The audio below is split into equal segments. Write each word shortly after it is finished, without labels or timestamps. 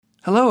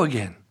Hello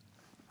again.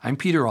 I'm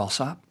Peter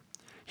Alsop,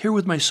 here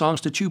with my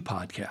Songs to Chew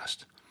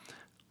podcast.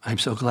 I'm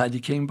so glad you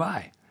came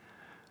by.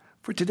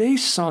 For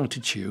today's Song to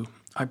Chew,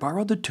 I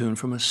borrowed the tune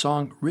from a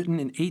song written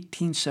in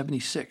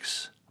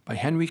 1876 by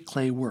Henry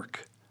Clay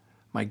Work,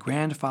 My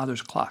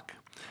Grandfather's Clock.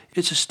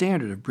 It's a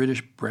standard of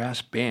British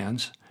brass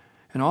bands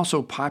and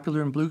also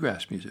popular in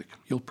bluegrass music.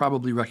 You'll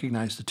probably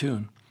recognize the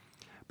tune.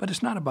 But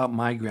it's not about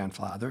my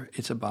grandfather,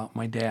 it's about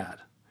my dad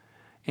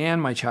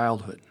and my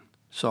childhood.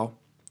 So,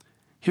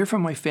 here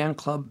from my Fan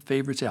Club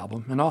Favorites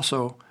album, and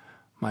also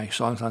my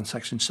Songs on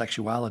Sex and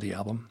Sexuality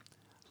album,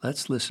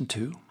 let's listen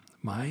to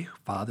My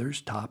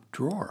Father's Top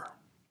Drawer.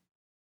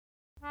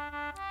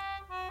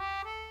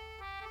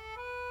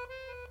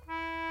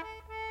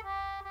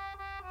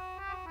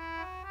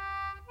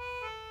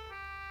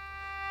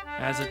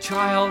 As a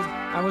child,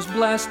 I was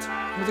blessed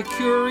with a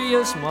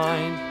curious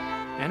mind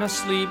and a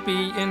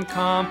sleepy,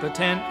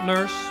 incompetent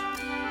nurse.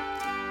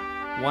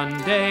 One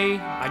day,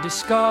 I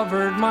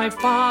discovered my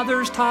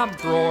father's top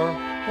drawer,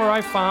 where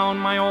I found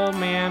my old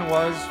man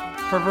was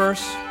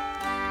perverse.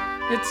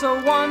 It's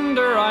a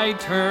wonder I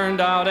turned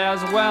out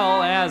as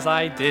well as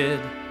I did.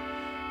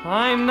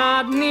 I'm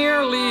not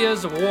nearly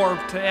as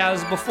warped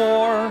as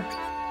before.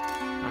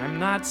 I'm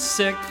not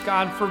sick,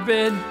 God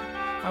forbid.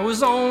 I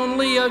was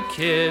only a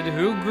kid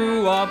who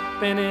grew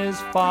up in his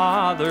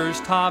father's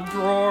top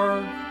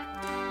drawer.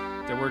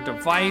 There were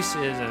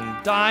devices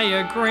and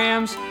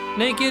diagrams,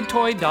 naked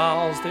toy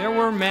dolls. There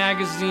were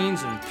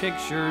magazines and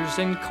pictures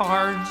and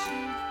cards.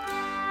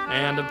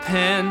 And a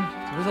pen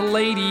with a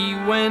lady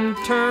when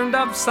turned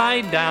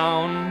upside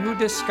down who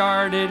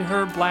discarded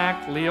her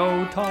black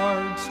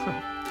leotards.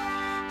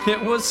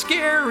 It was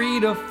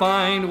scary to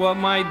find what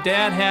my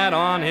dad had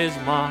on his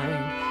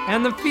mind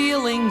and the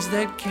feelings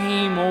that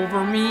came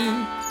over me.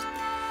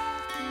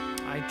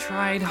 I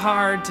tried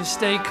hard to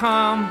stay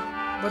calm,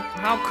 but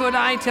how could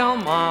I tell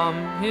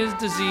Mom his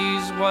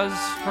disease was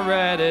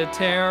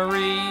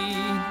hereditary?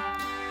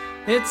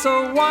 It's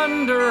a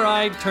wonder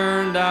I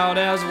turned out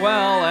as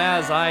well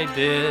as I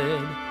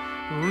did.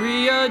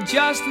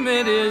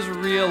 Readjustment is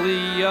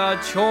really a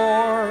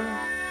chore.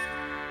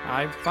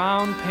 I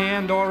found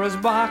Pandora's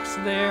box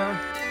there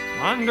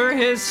under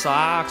his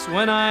socks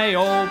when I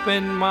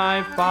opened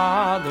my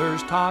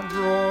father's top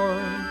drawer.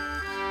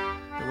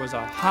 There was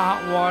a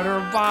hot water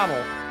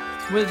bottle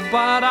with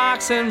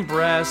buttocks and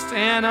breasts,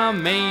 an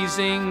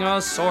amazing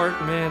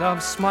assortment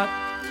of smut.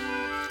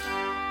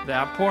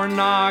 That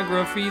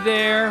pornography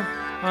there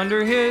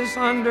under his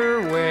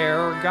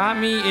underwear got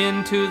me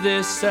into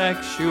this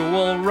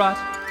sexual rut.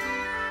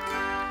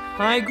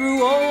 I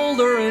grew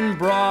older and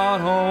brought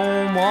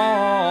home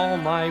all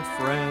my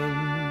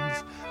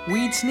friends.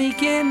 We'd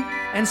sneak in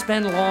and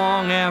spend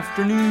long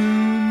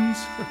afternoons.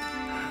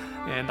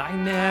 And I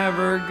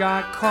never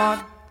got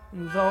caught,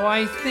 though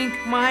I think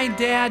my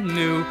dad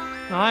knew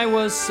I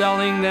was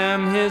selling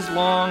them his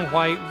long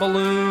white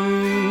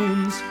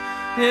balloons.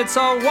 It's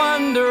a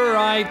wonder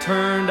I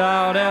turned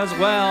out as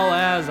well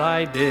as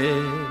I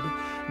did.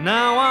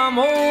 Now I'm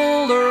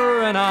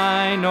older and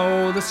I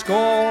know the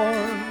score.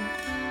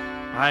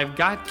 I've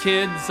got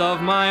kids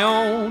of my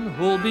own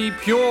who'll be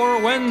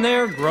pure when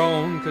they're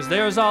grown, 'cause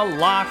there's a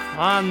lock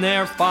on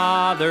their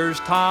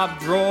father's top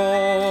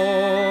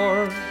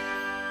drawer.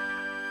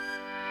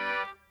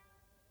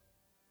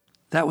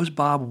 That was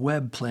Bob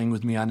Webb playing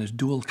with me on his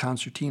dual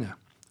concertina.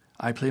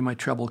 I play my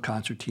treble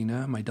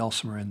concertina, my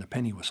dulcimer, and the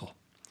penny whistle.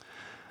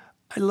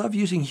 I love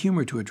using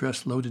humor to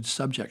address loaded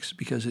subjects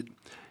because it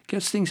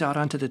gets things out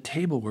onto the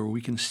table where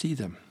we can see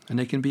them, and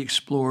they can be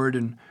explored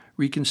and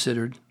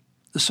reconsidered.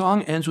 The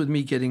song ends with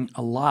me getting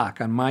a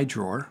lock on my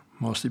drawer,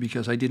 mostly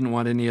because I didn't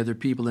want any other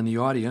people in the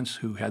audience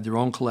who had their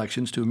own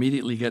collections to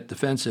immediately get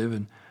defensive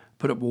and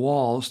put up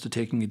walls to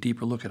taking a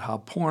deeper look at how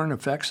porn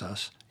affects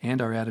us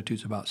and our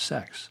attitudes about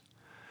sex.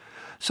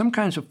 Some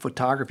kinds of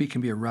photography can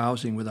be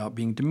arousing without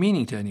being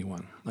demeaning to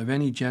anyone, of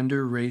any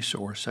gender, race,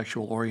 or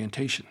sexual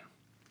orientation.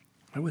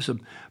 I was a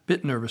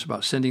bit nervous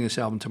about sending this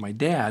album to my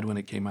dad when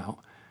it came out,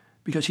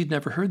 because he'd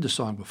never heard the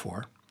song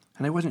before,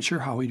 and I wasn't sure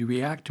how he'd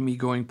react to me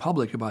going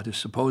public about his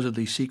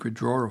supposedly secret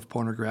drawer of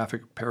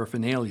pornographic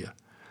paraphernalia.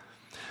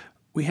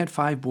 We had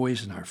 5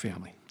 boys in our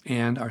family,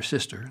 and our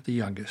sister, the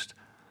youngest.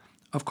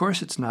 Of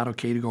course, it's not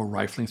okay to go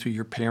rifling through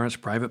your parents'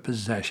 private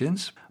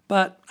possessions,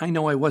 but I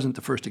know I wasn't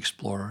the first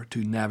explorer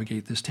to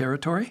navigate this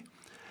territory.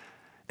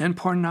 And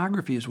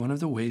pornography is one of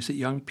the ways that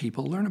young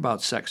people learn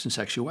about sex and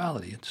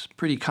sexuality. It's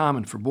pretty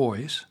common for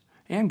boys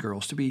and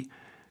girls to be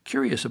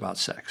curious about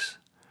sex.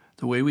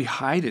 The way we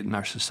hide it in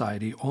our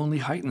society only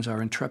heightens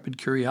our intrepid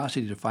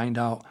curiosity to find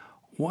out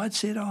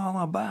what's it all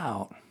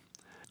about.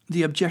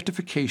 The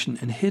objectification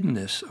and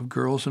hiddenness of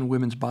girls' and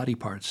women's body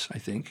parts, I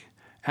think,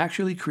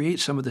 actually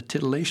creates some of the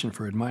titillation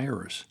for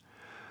admirers.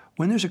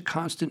 When there's a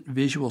constant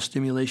visual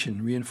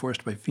stimulation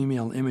reinforced by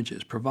female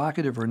images,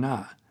 provocative or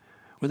not,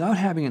 without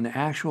having an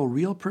actual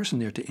real person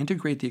there to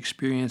integrate the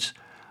experience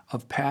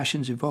of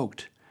passions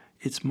evoked,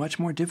 it's much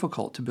more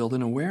difficult to build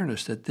an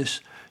awareness that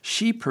this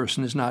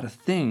she-person is not a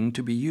thing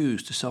to be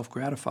used to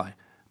self-gratify,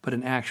 but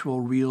an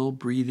actual, real,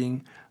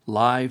 breathing,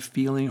 live,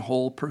 feeling,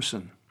 whole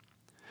person.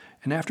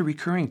 And after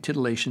recurring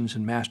titillations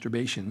and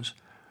masturbations,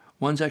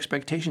 one's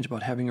expectations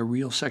about having a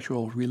real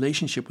sexual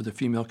relationship with a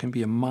female can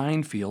be a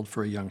minefield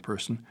for a young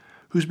person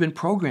who's been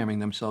programming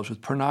themselves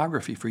with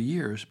pornography for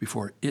years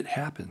before it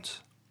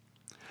happens.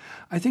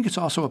 I think it's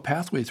also a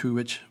pathway through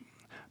which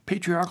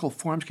patriarchal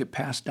forms get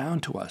passed down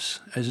to us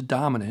as a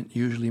dominant,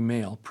 usually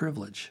male,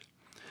 privilege.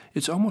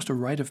 It's almost a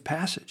rite of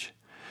passage.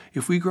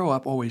 If we grow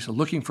up always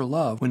looking for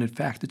love, when in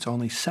fact it's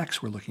only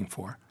sex we're looking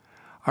for,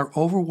 our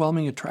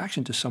overwhelming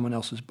attraction to someone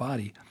else's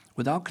body,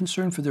 without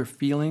concern for their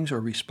feelings or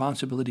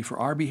responsibility for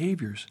our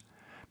behaviors,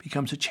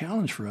 becomes a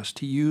challenge for us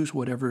to use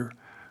whatever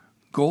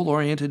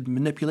goal-oriented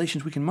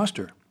manipulations we can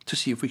muster to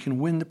see if we can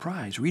win the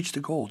prize, reach the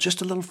goal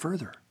just a little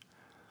further.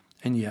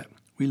 And yet,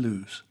 we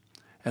lose,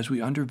 as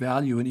we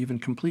undervalue and even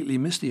completely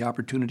miss the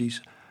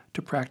opportunities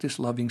to practice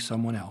loving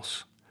someone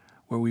else,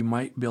 where we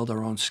might build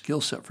our own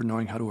skill set for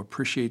knowing how to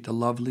appreciate the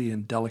lovely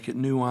and delicate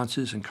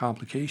nuances and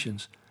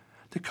complications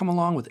that come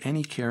along with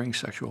any caring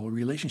sexual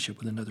relationship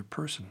with another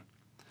person.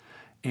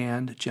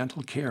 And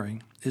gentle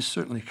caring is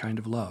certainly a kind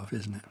of love,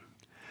 isn't it?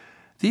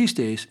 These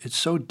days, it's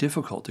so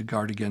difficult to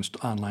guard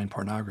against online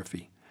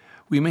pornography.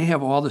 We may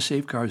have all the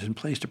safeguards in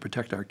place to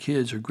protect our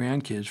kids or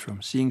grandkids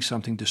from seeing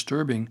something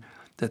disturbing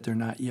that they're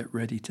not yet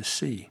ready to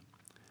see.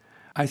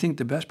 I think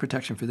the best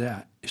protection for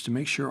that is to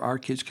make sure our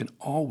kids can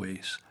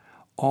always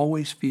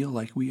feel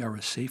like we are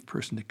a safe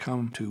person to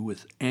come to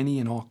with any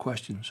and all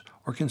questions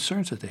or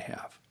concerns that they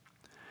have.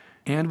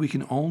 And we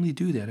can only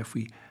do that if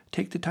we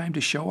take the time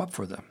to show up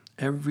for them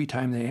every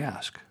time they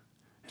ask.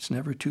 It's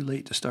never too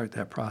late to start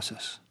that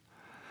process.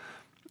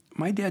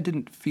 My dad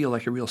didn't feel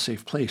like a real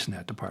safe place in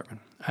that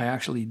department. I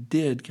actually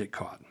did get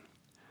caught.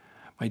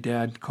 My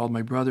dad called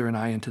my brother and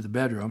I into the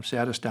bedroom,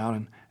 sat us down,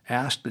 and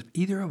asked if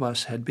either of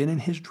us had been in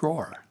his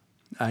drawer.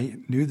 I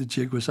knew the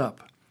jig was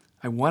up.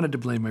 I wanted to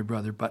blame my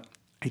brother, but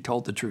I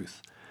told the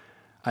truth.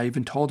 I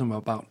even told him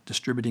about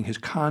distributing his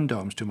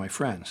condoms to my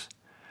friends.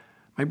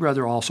 My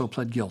brother also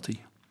pled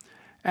guilty.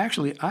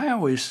 Actually, I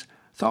always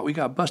thought we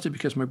got busted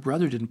because my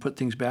brother didn't put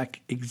things back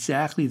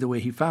exactly the way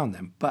he found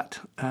them. But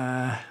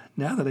now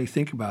that I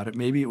think about it,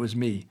 maybe it was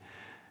me.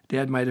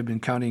 Dad might have been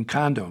counting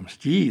condoms.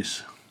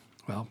 Geez.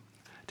 Well,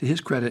 to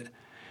his credit,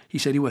 he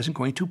said he wasn't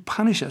going to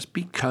punish us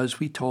because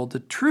we told the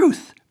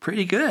truth.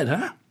 Pretty good,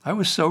 huh? I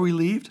was so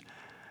relieved.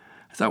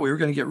 I thought we were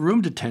going to get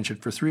room detention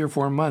for 3 or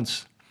 4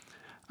 months.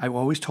 I've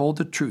always told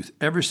the truth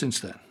ever since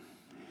then.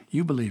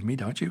 You believe me,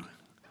 don't you?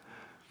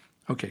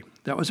 Okay,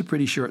 that was a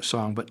pretty short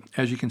song, but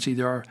as you can see,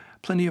 there are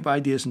plenty of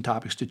ideas and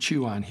topics to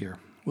chew on here.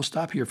 We'll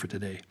stop here for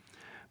today,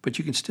 but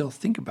you can still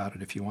think about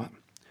it if you want.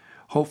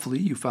 Hopefully,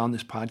 you found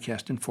this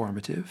podcast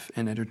informative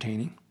and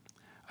entertaining.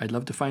 I'd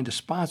love to find a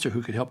sponsor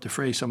who could help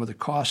defray some of the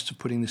costs of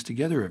putting this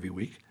together every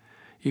week.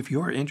 If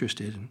you're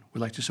interested and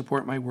would like to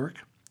support my work,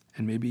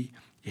 and maybe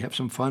you have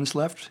some funds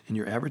left in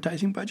your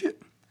advertising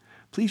budget,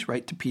 please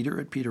write to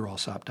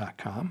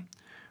peter@peteralsop.com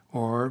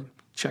or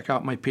check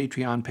out my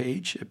Patreon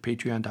page at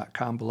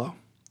patreon.com below.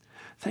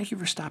 Thank you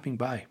for stopping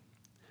by.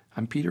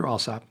 I'm Peter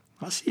Alsop.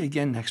 I'll see you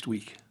again next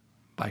week.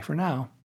 Bye for now.